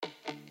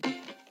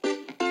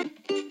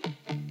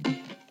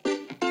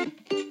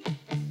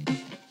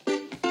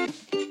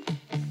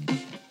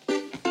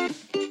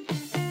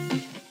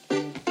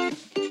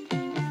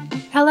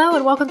Hello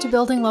and welcome to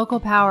Building Local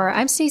Power.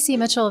 I'm Stacey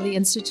Mitchell of the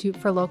Institute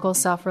for Local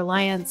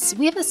Self-Reliance.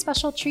 We have a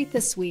special treat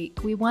this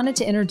week. We wanted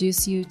to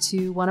introduce you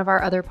to one of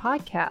our other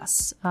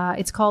podcasts.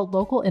 It's called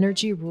Local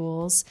Energy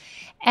Rules.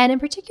 And in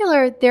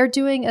particular, they're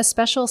doing a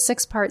special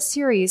 6-part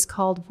series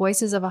called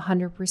Voices of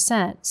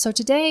 100%. So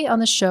today on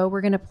the show,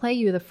 we're going to play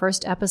you the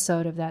first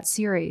episode of that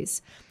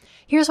series.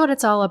 Here's what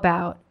it's all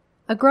about.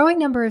 A growing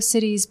number of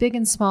cities, big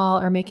and small,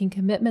 are making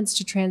commitments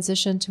to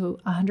transition to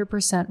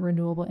 100%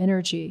 renewable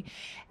energy.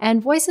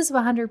 And Voices of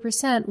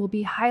 100% will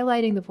be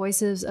highlighting the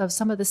voices of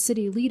some of the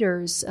city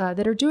leaders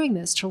that are doing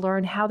this to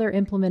learn how they're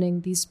implementing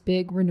these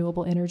big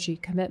renewable energy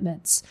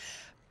commitments.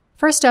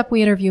 First up,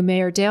 we interview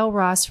Mayor Dale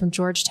Ross from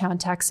Georgetown,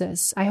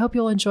 Texas. I hope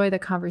you'll enjoy the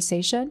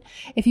conversation.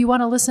 If you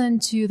want to listen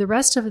to the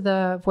rest of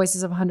the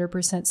Voices of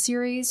 100%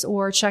 series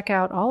or check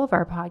out all of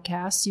our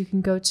podcasts, you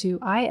can go to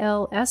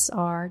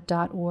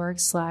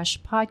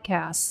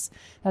ilsr.org/podcasts.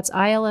 That's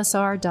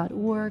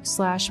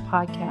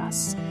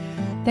ilsr.org/podcasts.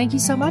 Thank you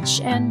so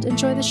much and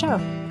enjoy the show.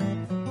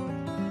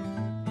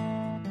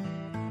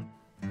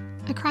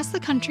 Across the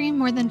country,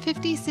 more than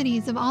 50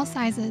 cities of all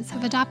sizes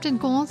have adopted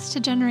goals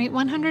to generate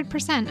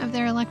 100% of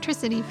their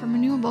electricity from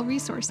renewable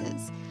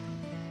resources.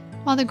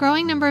 While the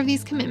growing number of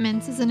these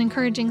commitments is an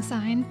encouraging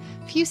sign,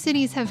 few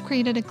cities have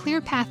created a clear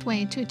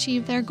pathway to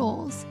achieve their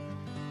goals.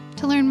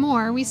 To learn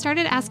more, we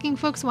started asking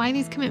folks why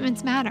these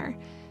commitments matter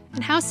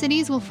and how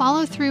cities will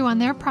follow through on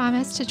their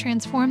promise to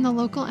transform the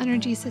local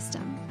energy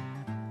system.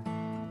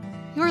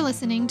 You're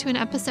listening to an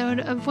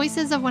episode of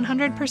Voices of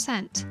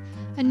 100%,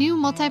 a new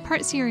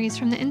multi-part series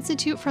from the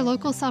Institute for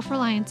Local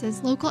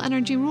Self-Reliance's Local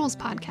Energy Rules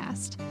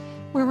podcast,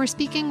 where we're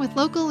speaking with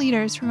local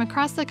leaders from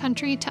across the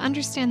country to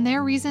understand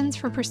their reasons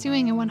for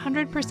pursuing a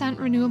 100%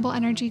 renewable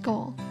energy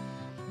goal,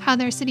 how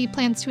their city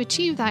plans to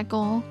achieve that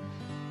goal,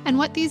 and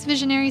what these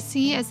visionaries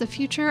see as the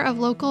future of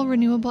local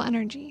renewable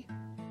energy.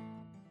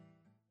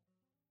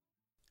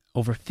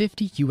 Over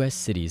 50 U.S.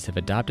 cities have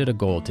adopted a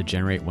goal to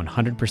generate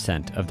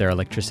 100% of their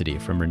electricity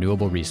from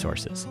renewable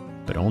resources,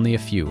 but only a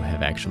few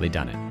have actually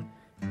done it.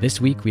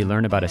 This week, we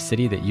learn about a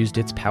city that used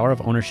its power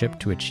of ownership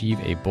to achieve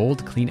a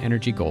bold clean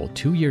energy goal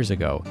 2 years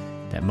ago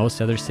that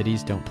most other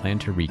cities don't plan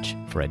to reach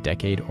for a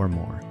decade or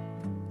more.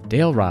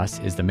 Dale Ross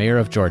is the mayor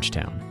of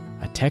Georgetown,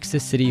 a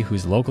Texas city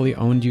whose locally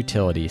owned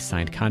utility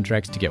signed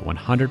contracts to get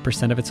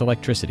 100% of its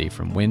electricity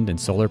from wind and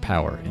solar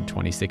power in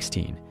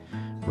 2016.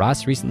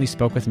 Ross recently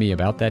spoke with me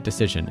about that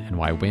decision and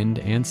why wind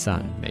and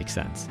sun make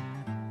sense.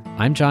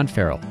 I'm John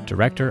Farrell,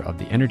 Director of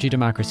the Energy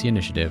Democracy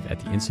Initiative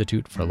at the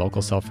Institute for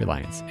Local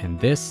Self-Reliance, and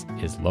this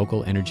is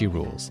Local Energy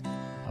Rules,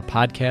 a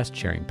podcast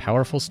sharing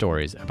powerful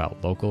stories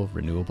about local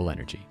renewable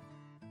energy.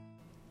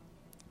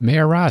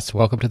 Mayor Ross,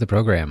 welcome to the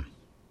program.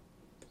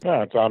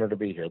 Yeah, it's an honor to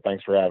be here.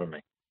 Thanks for having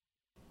me.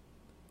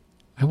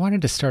 I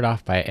wanted to start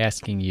off by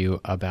asking you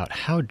about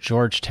how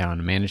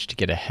Georgetown managed to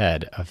get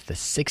ahead of the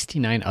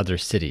 69 other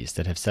cities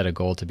that have set a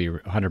goal to be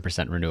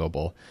 100%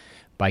 renewable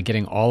by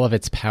getting all of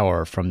its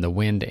power from the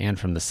wind and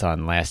from the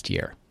sun last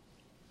year.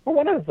 Well,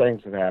 one of the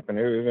things that happened,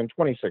 it was in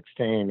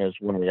 2016 is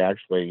when we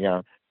actually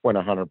went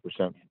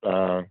 100%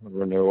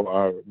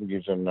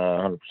 using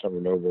 100%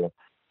 renewable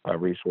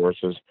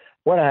resources.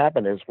 What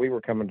happened is we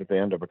were coming to the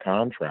end of a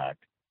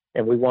contract,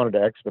 and we wanted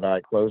to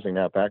expedite closing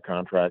out that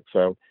contract.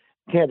 So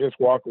you can't just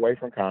walk away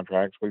from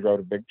contracts. We wrote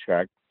a big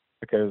check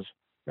because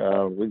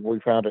we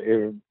found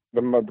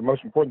the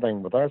most important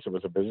thing with us, it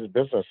was a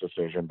business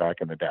decision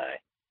back in the day.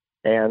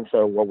 And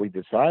so what we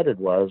decided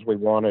was we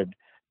wanted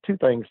two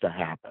things to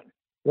happen.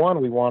 One,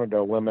 we wanted to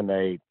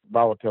eliminate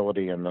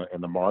volatility in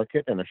the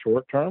market in the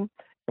short term,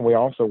 and we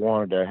also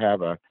wanted to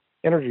have an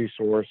energy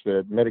source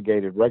that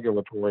mitigated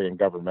regulatory and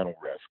governmental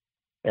risk.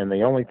 And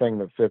the only thing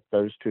that fit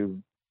those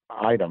two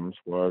items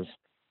was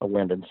a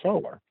wind and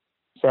solar.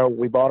 So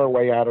we bought our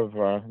way out of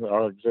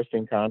our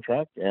existing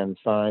contract and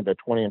signed a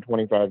 20 and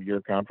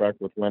 25-year contract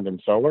with wind and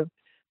solar.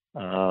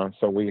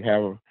 So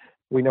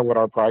we know what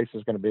our price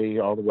is going to be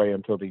all the way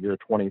until the year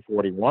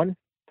 2041.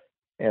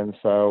 And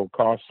so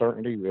cost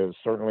certainty is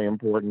certainly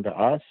important to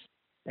us.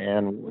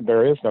 And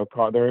there is no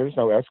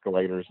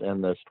escalators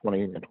in this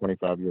 20 and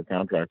 25-year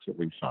contracts that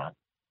we've signed.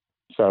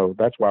 So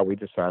that's why we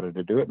decided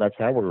to do it. And that's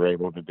how we were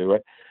able to do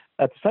it.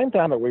 At the same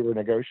time that we were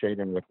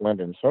negotiating with wind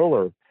and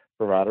solar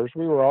providers,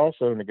 we were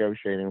also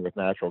negotiating with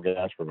natural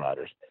gas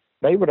providers.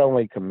 They would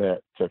only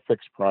commit to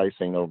fixed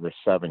pricing over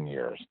 7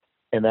 years.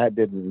 And that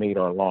didn't meet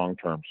our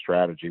long-term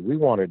strategy. We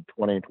wanted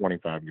 20 and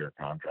 25-year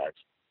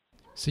contracts.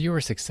 So you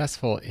were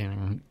successful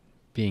in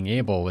being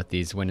able, with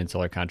these wind and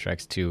solar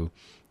contracts, to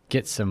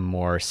get some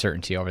more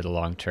certainty over the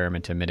long term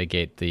and to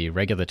mitigate the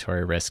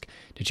regulatory risk.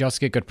 Did you also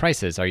get good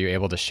prices? Are you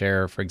able to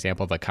share, for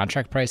example, the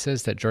contract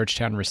prices that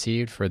Georgetown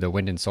received for the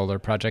wind and solar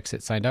projects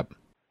it signed up?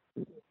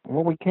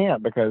 Well, we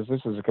can't because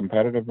this is a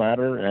competitive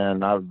matter,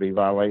 and I would be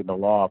violating the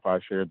law if I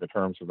shared the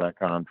terms of that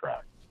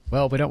contract.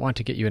 Well, we don't want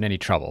to get you in any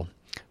trouble.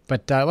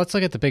 But let's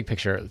look at the big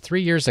picture.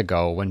 3 years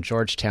ago, when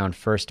Georgetown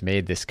first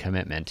made this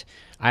commitment,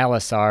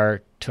 ILSR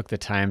took the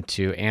time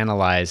to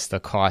analyze the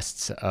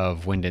costs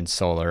of wind and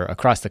solar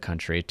across the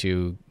country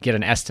to get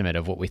an estimate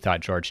of what we thought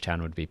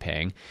Georgetown would be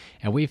paying.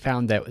 And we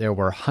found that there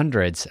were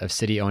hundreds of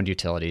city-owned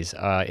utilities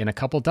in a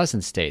couple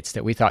dozen states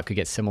that we thought could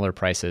get similar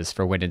prices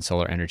for wind and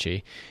solar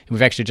energy. And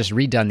we've actually just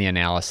redone the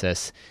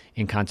analysis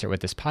in concert with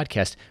this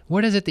podcast.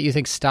 What is it that you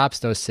think stops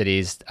those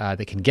cities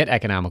that can get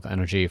economical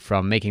energy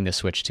from making the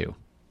switch to?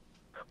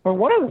 Well,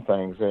 one of the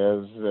things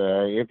is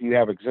if you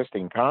have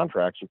existing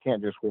contracts, you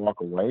can't just walk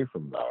away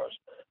from those.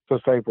 So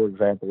say, for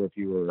example, if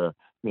you were a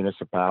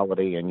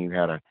municipality and you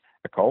had a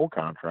coal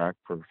contract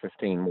for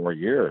 15 more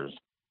years,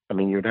 I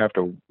mean, you'd have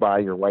to buy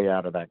your way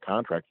out of that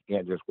contract. You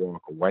can't just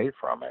walk away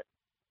from it.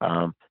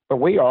 But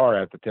we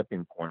are at the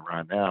tipping point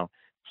right now.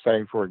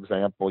 Say, for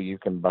example, you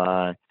can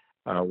buy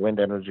wind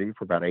energy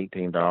for about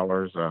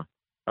 $18 a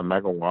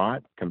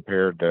megawatt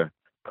compared to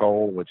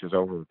coal, which is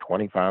over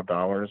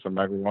 $25 a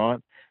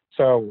megawatt.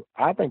 So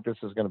I think this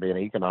is going to be an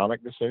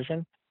economic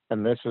decision,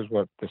 and this is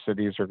what the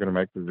cities are going to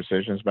make the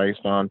decisions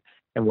based on.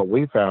 And what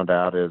we found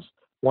out is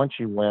once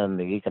you win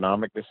the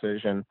economic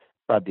decision,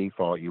 by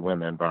default, you win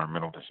the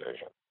environmental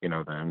decision, the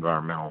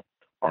environmental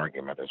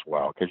argument as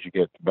well, because you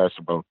get the best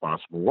of both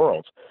possible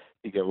worlds.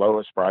 You get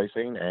lowest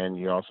pricing, and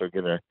you also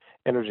get an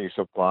energy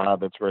supply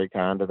that's very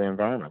kind to the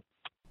environment.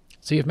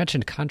 So you've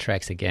mentioned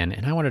contracts again,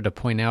 and I wanted to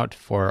point out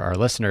for our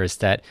listeners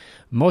that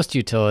most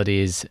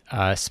utilities,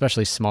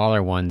 especially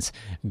smaller ones,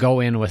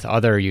 go in with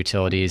other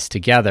utilities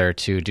together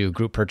to do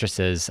group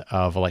purchases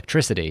of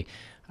electricity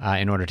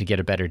in order to get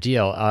a better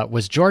deal.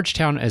 Was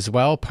Georgetown as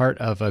well part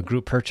of a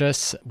group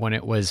purchase when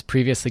it was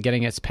previously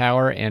getting its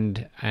power,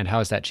 and how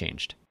has that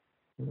changed?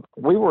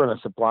 We were in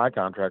a supply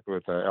contract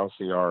with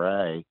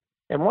LCRA,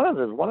 and one of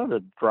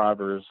the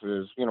drivers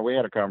is, we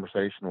had a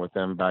conversation with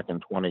them back in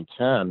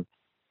 2010.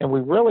 And we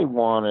really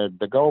wanted,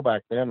 the goal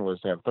back then was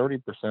to have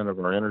 30% of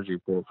our energy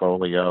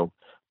portfolio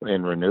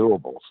in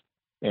renewables.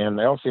 And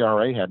the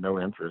LCRA had no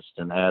interest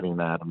in adding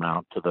that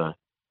amount to the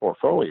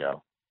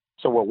portfolio.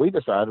 So what we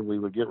decided, we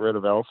would get rid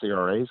of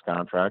LCRA's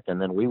contract, and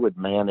then we would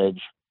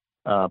manage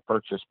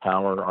purchase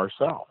power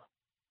ourselves.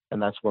 And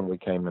that's when we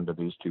came into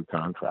these two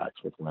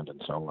contracts with wind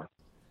and solar.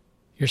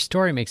 Your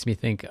story makes me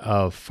think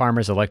of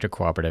Farmers Electric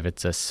Cooperative.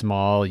 It's a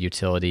small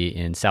utility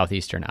in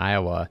southeastern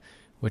Iowa,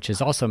 which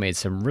has also made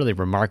some really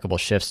remarkable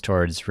shifts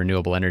towards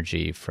renewable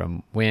energy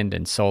from wind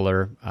and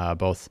solar,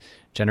 both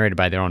generated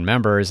by their own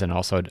members and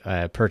also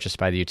purchased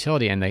by the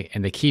utility. And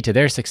the key to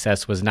their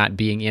success was not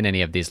being in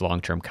any of these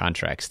long-term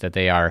contracts, that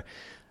they are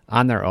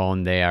on their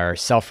own. They are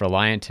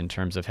self-reliant in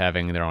terms of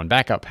having their own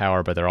backup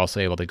power, but they're also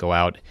able to go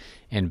out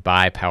and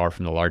buy power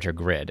from the larger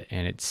grid.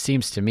 And it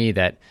seems to me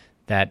that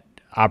that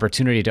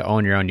opportunity to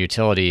own your own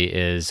utility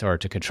or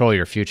to control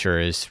your future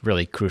is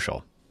really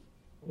crucial.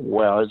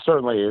 Well, it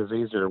certainly is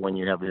easier when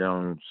you have your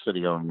own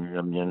city-owned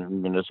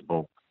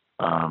municipal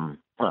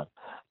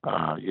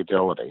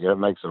utility. It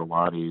makes it a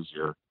lot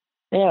easier.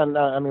 And,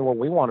 what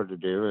we wanted to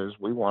do is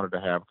we wanted to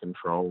have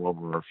control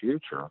over our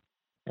future.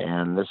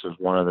 And this is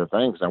one of the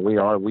things. Now,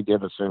 we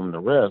did assume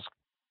the risk,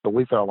 but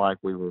we felt like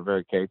we were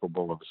very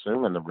capable of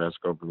assuming the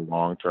risk over the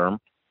long term.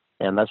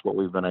 And that's what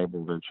we've been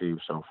able to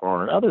achieve so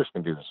far. And others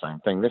can do the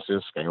same thing. This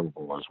is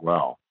scalable as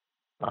well.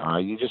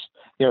 It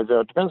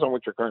depends on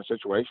what your current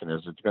situation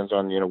is. It depends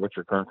on, what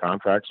your current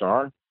contracts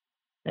are.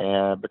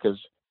 And because,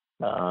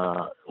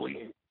 coal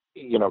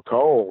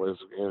is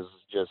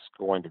just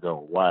going to go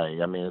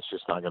away. I mean, it's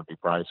just not going to be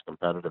price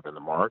competitive in the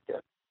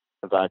market.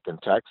 In fact, in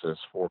Texas,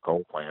 4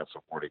 coal plants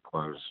have already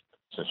closed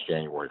since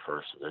January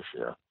 1st of this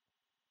year.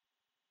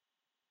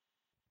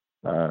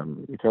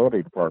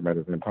 Utility department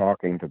has been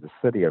talking to the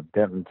city of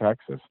Denton,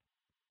 Texas,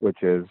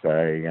 which is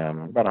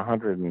about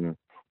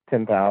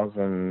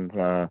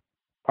 110,000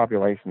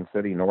 population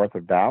city north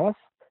of Dallas,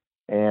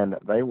 and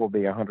they will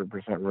be 100%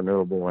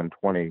 renewable in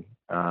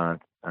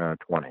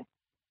 2020.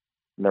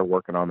 They're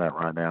working on that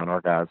right now, and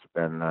our guys have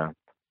been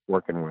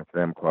working with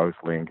them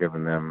closely and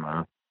giving them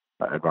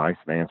advice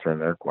and answering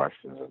their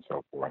questions and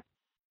so forth.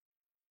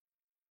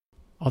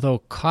 Although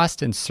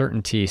cost and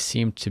certainty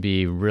seem to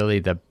be really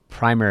the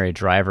primary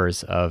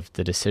drivers of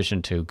the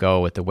decision to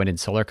go with the wind and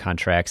solar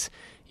contracts,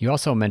 you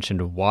also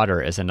mentioned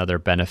water as another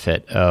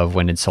benefit of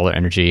wind and solar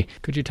energy.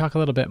 Could you talk a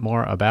little bit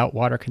more about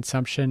water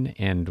consumption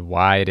and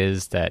why it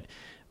is that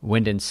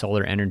wind and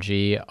solar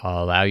energy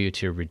allow you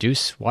to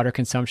reduce water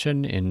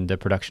consumption in the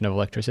production of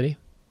electricity?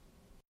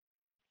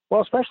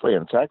 Well, especially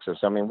in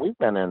Texas. We've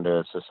been into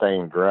a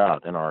sustained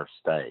drought in our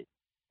state.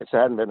 It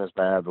hadn't been as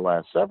bad the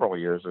last several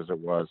years as it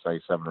was, say,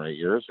 7 or 8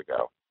 years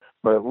ago.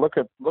 But look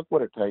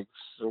what it takes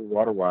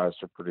water-wise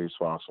to produce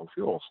fossil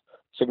fuels.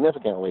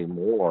 Significantly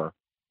more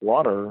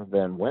water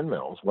than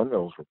windmills.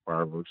 Windmills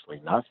require virtually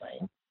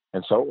nothing,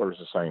 and solar is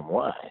the same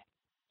way.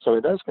 So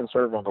it does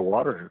conserve on the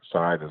water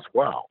side as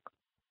well.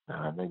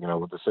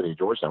 With the city of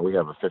Georgetown, we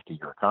have a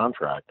 50-year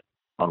contract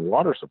on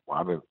water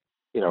supply. But,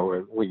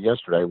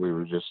 yesterday we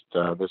were just,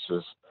 this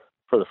is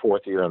for the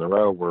 4th year in a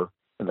row, we're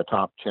in the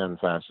top 10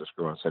 fastest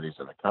growing cities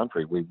in the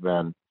country. We've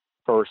been,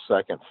 first,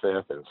 second,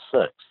 fifth, and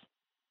sixth.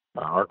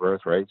 Our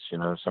growth rates,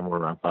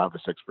 somewhere around 5 to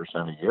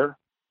 6% a year.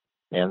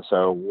 And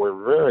so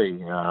we're very,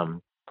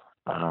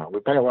 we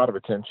pay a lot of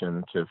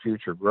attention to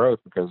future growth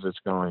because it's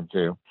going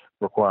to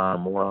require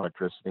more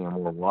electricity and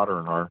more water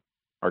in our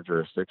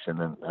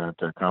jurisdiction and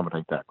to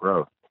accommodate that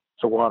growth.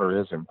 So water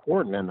is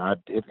important, and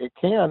it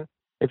can,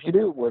 if you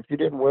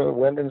did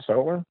wind and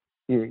solar,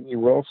 you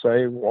will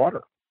save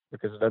water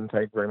because it doesn't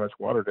take very much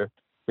water to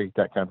heat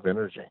that kind of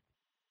energy.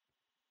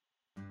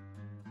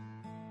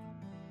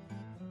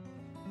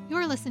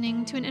 You're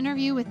listening to an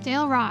interview with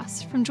Dale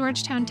Ross from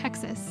Georgetown,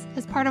 Texas,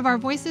 as part of our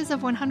Voices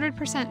of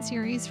 100%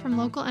 series from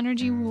Local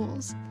Energy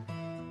Rules.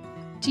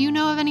 Do you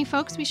know of any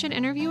folks we should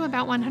interview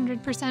about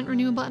 100%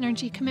 renewable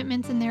energy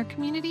commitments in their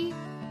community?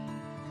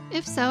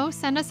 If so,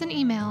 send us an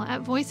email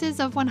at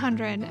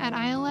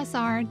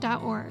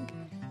voicesof100@ilsr.org.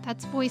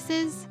 That's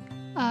voices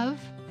of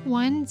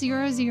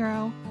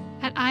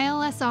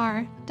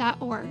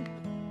 100@ilsr.org.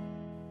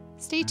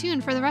 Stay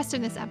tuned for the rest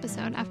of this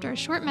episode after a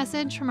short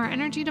message from our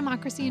Energy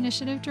Democracy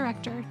Initiative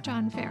Director,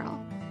 John Farrell.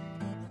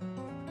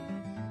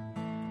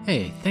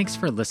 Hey, thanks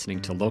for listening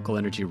to Local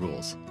Energy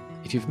Rules.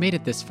 If you've made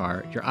it this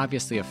far, you're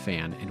obviously a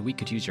fan, and we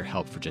could use your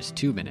help for just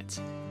 2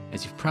 minutes.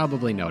 As you've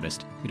probably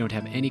noticed, we don't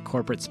have any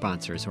corporate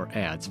sponsors or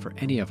ads for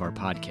any of our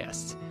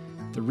podcasts.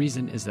 The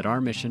reason is that our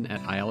mission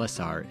at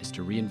ILSR is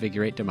to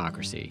reinvigorate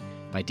democracy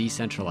by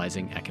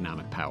decentralizing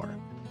economic power.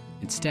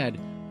 Instead,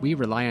 we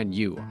rely on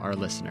you, our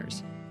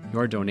listeners.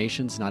 Your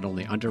donations not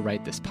only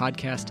underwrite this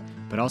podcast,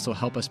 but also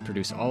help us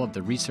produce all of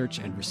the research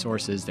and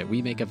resources that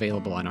we make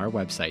available on our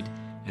website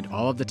and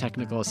all of the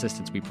technical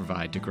assistance we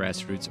provide to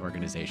grassroots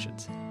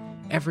organizations.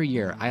 Every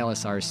year,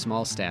 ILSR's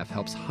small staff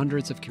helps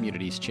hundreds of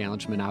communities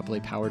challenge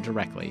monopoly power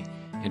directly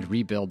and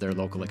rebuild their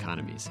local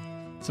economies.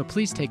 So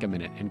please take a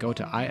minute and go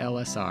to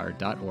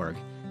ilsr.org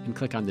and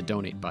click on the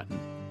donate button.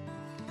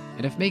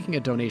 And if making a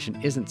donation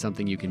isn't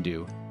something you can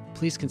do,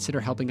 please consider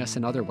helping us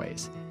in other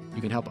ways. You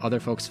can help other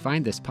folks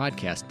find this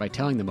podcast by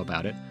telling them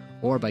about it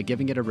or by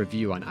giving it a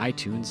review on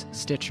iTunes,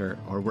 Stitcher,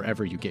 or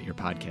wherever you get your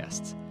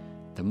podcasts.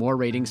 The more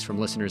ratings from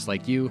listeners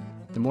like you,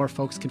 the more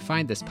folks can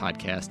find this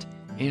podcast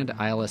and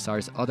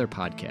ILSR's other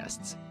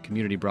podcasts,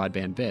 Community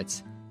Broadband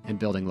Bits, and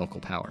Building Local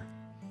Power.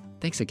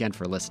 Thanks again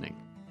for listening.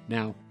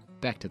 Now,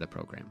 back to the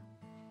program.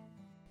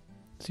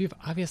 So you've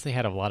obviously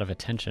had a lot of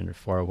attention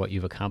for what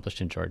you've accomplished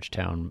in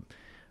Georgetown.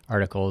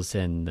 Articles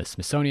in the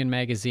Smithsonian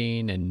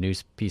Magazine and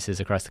news pieces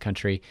across the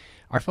country.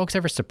 Are folks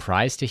ever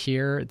surprised to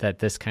hear that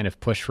this kind of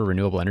push for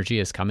renewable energy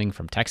is coming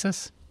from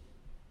Texas?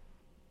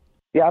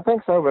 Yeah, I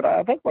think so, but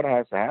I think what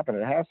has to happen,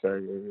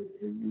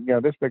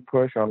 this big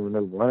push on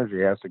renewable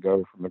energy has to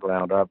go from the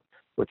ground up,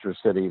 which are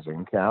cities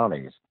and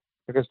counties,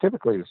 because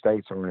typically the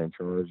states aren't in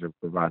charge of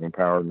providing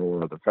power,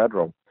 nor the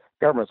federal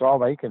governments. All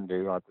they can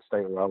do at the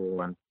state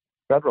level and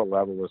federal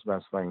level is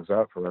mess things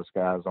up for us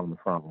guys on the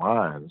front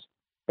lines.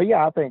 But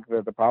yeah, I think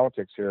that the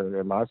politics here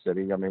in my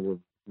city, we're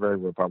very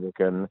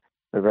Republican,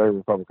 a very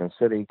Republican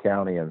city,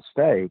 county, and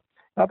state.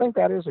 I think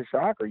that is a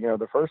shocker.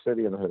 The first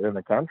city in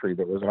the country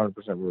that was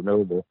 100%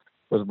 renewable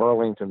was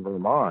Burlington,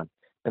 Vermont.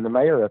 And the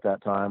mayor at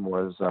that time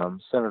was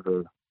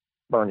Senator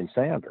Bernie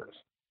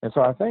Sanders. And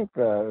so I think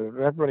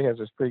everybody has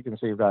this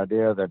preconceived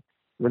idea that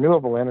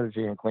renewable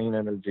energy and clean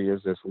energy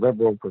is this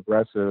liberal,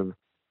 progressive,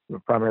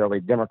 primarily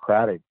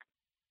democratic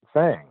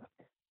thing.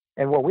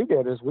 And what we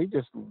did is we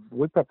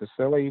put the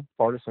silly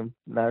partisan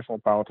national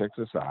politics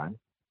aside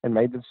and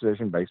made the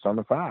decision based on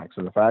the facts.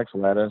 And the facts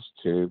led us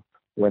to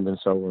wind and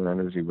solar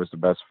energy was the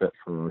best fit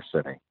for our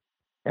city.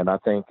 And I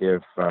think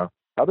if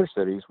other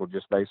cities will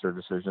just base their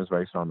decisions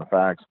based on the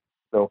facts,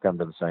 they'll come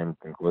to the same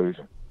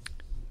conclusion.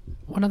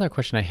 One other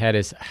question I had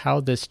is how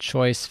this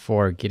choice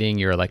for getting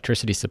your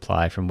electricity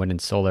supply from wind and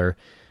solar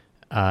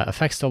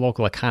affects the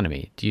local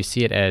economy. Do you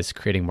see it as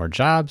creating more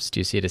jobs?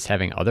 Do you see it as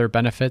having other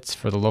benefits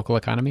for the local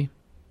economy?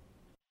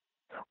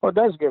 Well, it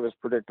does give us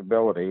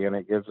predictability, and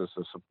it gives us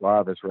a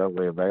supply that's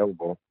readily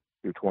available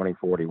through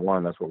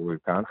 2041. That's what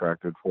we've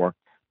contracted for.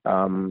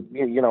 Our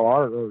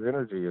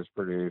energy is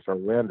produced. Our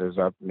wind is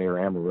up near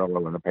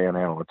Amarillo in the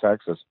Panhandle of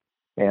Texas,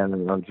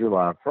 and on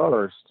July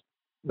 1st,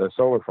 the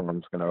solar farm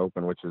is going to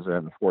open, which is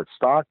in Fort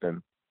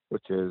Stockton,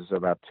 which is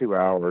about 2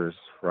 hours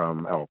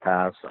from El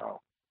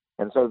Paso.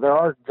 And so there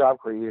are job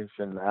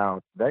creation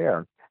out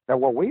there. Now,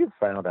 what we've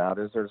found out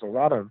is there's a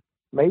lot of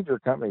major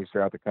companies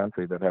throughout the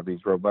country that have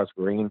these robust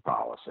green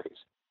policies.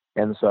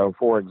 And so,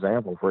 for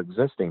example, for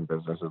existing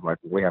businesses, like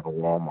we have a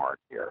Walmart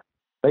here,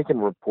 they can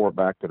report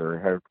back to their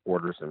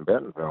headquarters in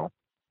Bentonville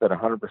that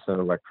 100%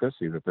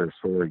 electricity that their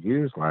store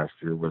used last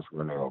year was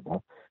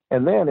renewable.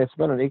 And then it's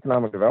been an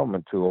economic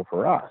development tool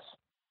for us.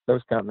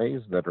 Those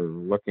companies that are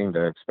looking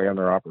to expand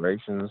their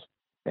operations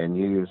and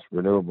use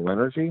renewable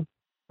energy,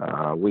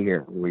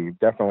 we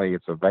definitely,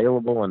 it's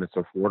available and it's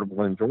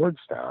affordable in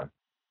Georgetown.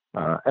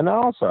 And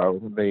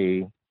also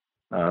the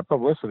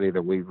publicity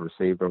that we've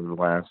received over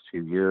the last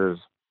 2 years.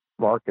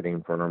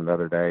 Marketing firm the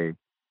other day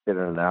did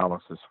an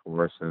analysis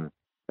for us, and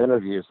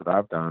interviews that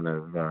I've done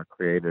have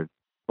created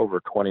over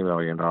 $20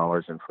 million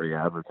in free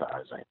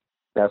advertising.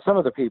 Now, some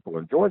of the people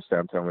in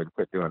Georgetown tell me to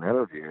quit doing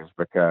interviews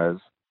because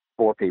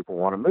more people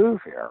want to move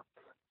here.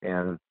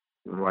 And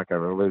like I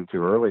alluded to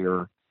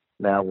earlier,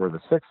 now we're the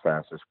sixth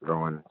fastest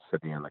growing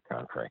city in the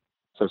country.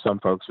 So some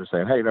folks are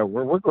saying, hey, no,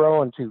 we're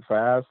growing too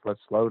fast. Let's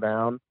slow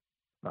down.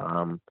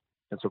 And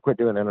so quit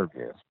doing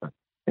interviews. But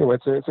anyway,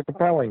 it's a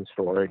compelling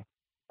story.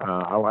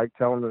 I like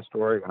telling the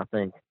story. I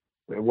think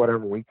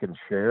whatever we can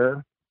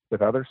share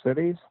with other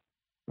cities,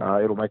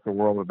 it'll make the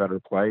world a better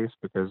place,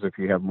 because if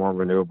you have more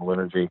renewable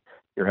energy,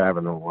 you're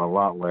having a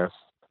lot less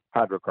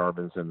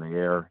hydrocarbons in the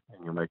air,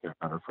 and you're making it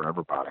better for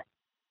everybody.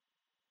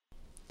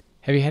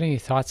 Have you had any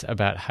thoughts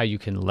about how you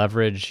can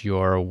leverage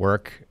your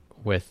work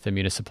with the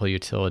municipal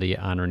utility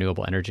on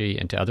renewable energy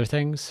into other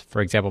things?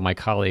 For example, my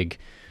colleague,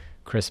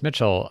 Chris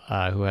Mitchell,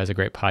 who has a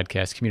great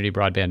podcast, Community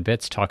Broadband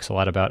Bits, talks a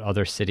lot about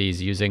other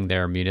cities using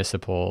their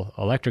municipal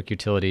electric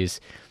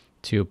utilities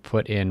to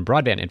put in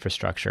broadband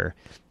infrastructure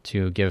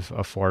to give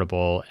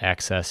affordable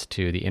access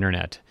to the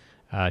internet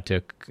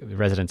to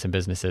residents and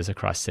businesses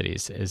across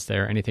cities. Is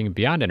there anything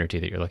beyond energy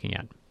that you're looking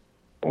at?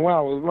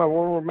 Well,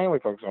 we're mainly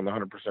focused on the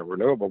 100%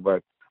 renewable,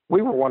 but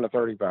we were one of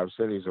 35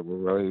 cities that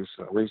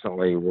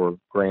recently were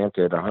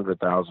granted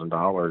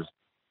 $100,000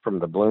 from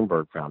the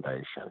Bloomberg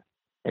Foundation.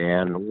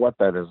 And what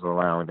that is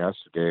allowing us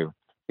to do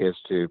is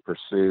to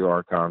pursue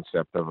our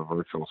concept of a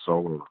virtual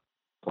solar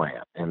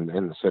plant in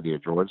the city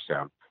of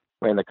Georgetown.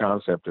 And the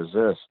concept is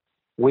this: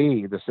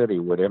 we, the city,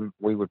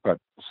 we would put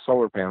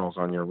solar panels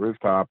on your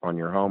rooftop, on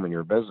your home, and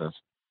your business,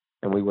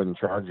 and we wouldn't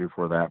charge you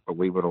for that, but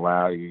you would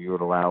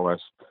allow us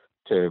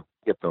to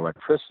get the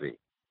electricity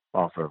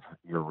off of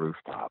your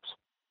rooftops.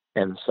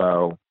 And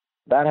so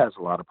that has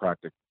a lot of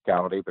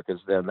practicality,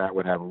 because then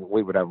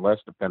we would have less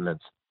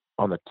dependence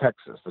on the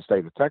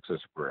state of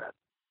Texas grid.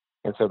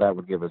 And so that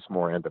would give us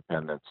more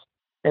independence.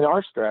 And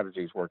our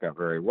strategies work out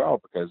very well,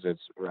 because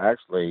it's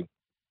actually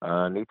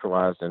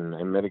neutralized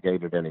and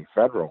mitigated any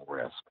federal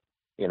risk.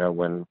 You know,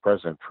 when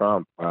President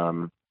Trump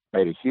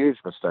made a huge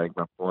mistake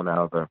by pulling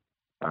out of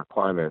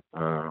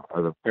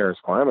the Paris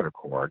Climate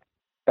Accord,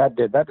 that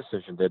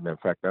decision didn't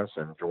affect us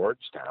in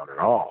Georgetown at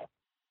all.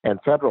 And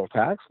federal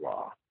tax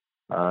law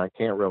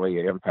can't really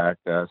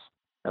impact us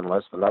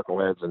unless the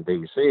knuckleheads in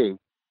D.C.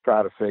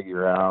 try to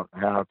figure out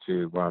how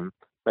to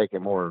make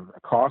it more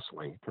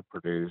costly to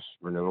produce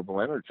renewable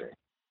energy.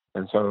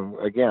 And so,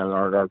 again,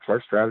 our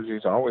strategy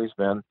has always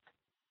been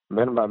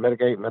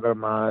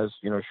minimize,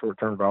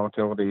 short-term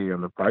volatility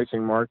in the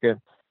pricing market,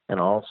 and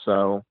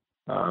also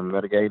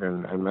mitigate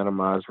and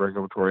minimize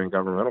regulatory and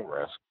governmental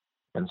risk.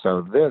 And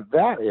so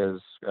that is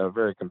a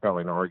very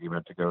compelling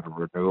argument to go to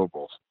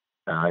renewables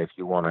if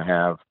you want to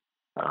have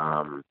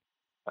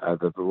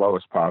the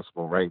lowest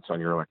possible rates on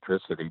your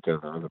electricity to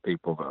the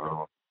people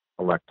that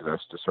elected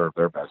us to serve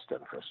their best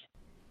interests.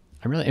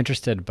 I'm really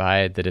interested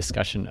by the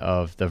discussion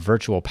of the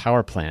virtual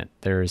power plant.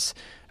 There's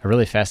a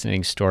really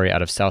fascinating story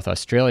out of South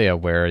Australia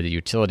where the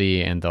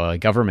utility and the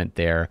government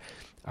there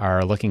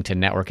are looking to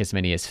network as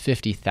many as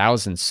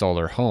 50,000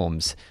 solar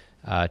homes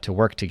to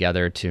work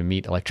together to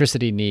meet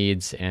electricity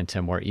needs and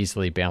to more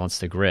easily balance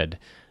the grid.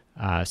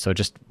 So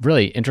just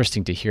really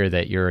interesting to hear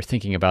that you're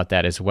thinking about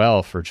that as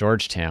well for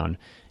Georgetown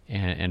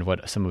and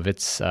what some of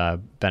its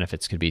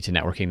benefits could be to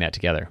networking that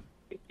together.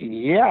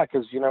 Yeah,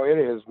 because, it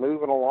is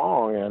moving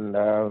along,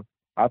 and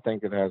I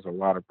think it has a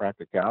lot of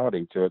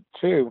practicality to it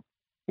too.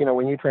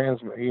 When you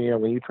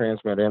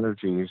transmit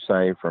energy,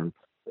 say from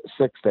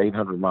 600 to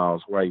 800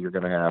 miles away, you're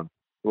going to have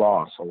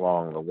loss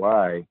along the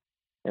way.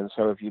 And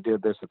so if you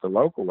did this at the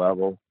local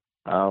level,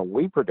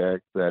 we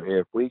predict that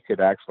if we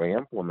could actually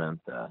implement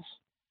this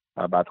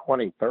by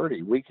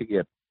 2030, we could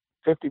get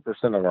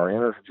 50% of our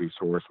energy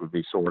source would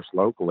be sourced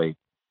locally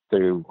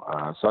through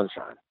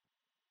sunshine,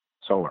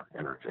 solar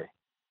energy.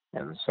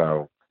 And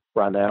so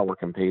right now we're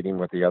competing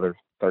with the other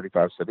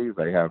 35 cities.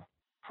 They have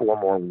 4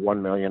 more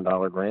 $1 million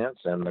grants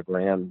and the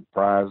grand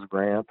prize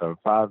grant of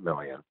 $5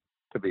 million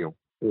to be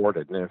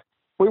awarded. And if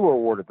we were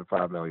awarded the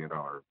 $5 million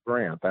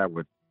grant, that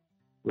would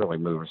really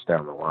move us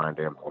down the line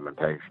to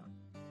implementation.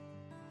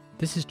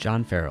 This is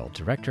John Farrell,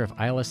 Director of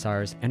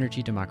ILSR's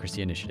Energy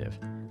Democracy Initiative.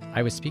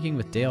 I was speaking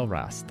with Dale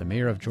Ross, the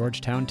mayor of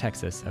Georgetown,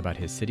 Texas, about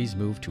his city's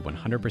move to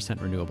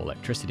 100% renewable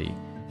electricity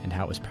and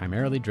how it was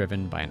primarily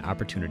driven by an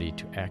opportunity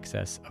to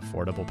access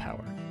affordable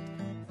power.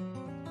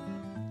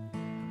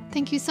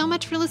 Thank you so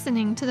much for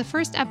listening to the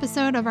first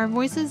episode of our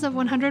Voices of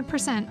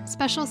 100%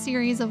 special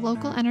series of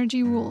local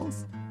energy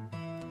rules.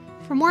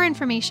 For more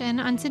information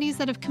on cities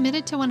that have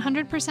committed to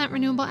 100%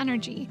 renewable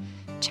energy,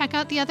 check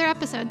out the other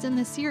episodes in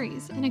this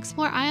series and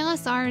explore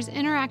ILSR's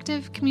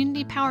interactive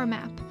community power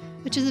map,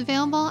 which is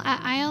available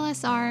at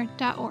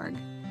ilsr.org.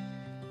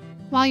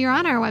 While you're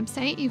on our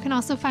website, you can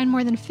also find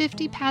more than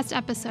 50 past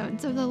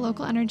episodes of the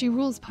Local Energy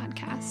Rules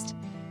podcast.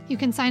 You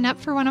can sign up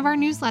for one of our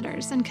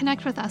newsletters and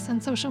connect with us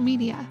on social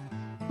media.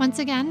 Once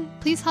again,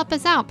 please help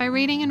us out by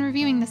rating and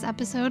reviewing this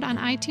episode on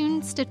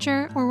iTunes,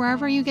 Stitcher, or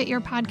wherever you get your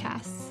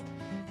podcasts,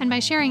 and by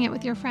sharing it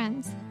with your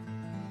friends.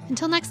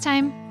 Until next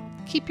time,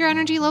 keep your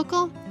energy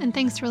local, and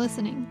thanks for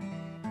listening.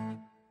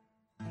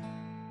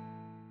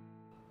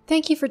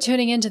 Thank you for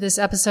tuning in to this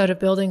episode of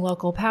Building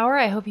Local Power.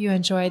 I hope you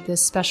enjoyed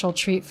this special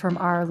treat from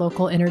our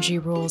Local Energy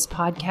Rules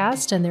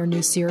podcast and their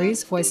new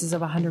series, Voices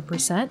of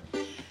 100%.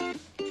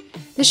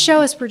 This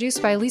show is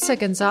produced by Lisa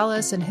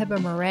Gonzalez and Hiba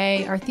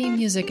Murray. Our theme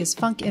music is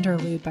Funk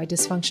Interlude by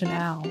Dysfunction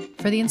Owl.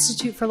 For the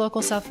Institute for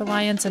Local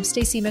Self-Reliance, I'm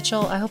Stacey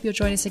Mitchell. I hope you'll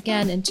join us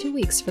again in 2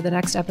 weeks for the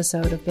next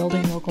episode of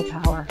Building Local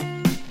Power.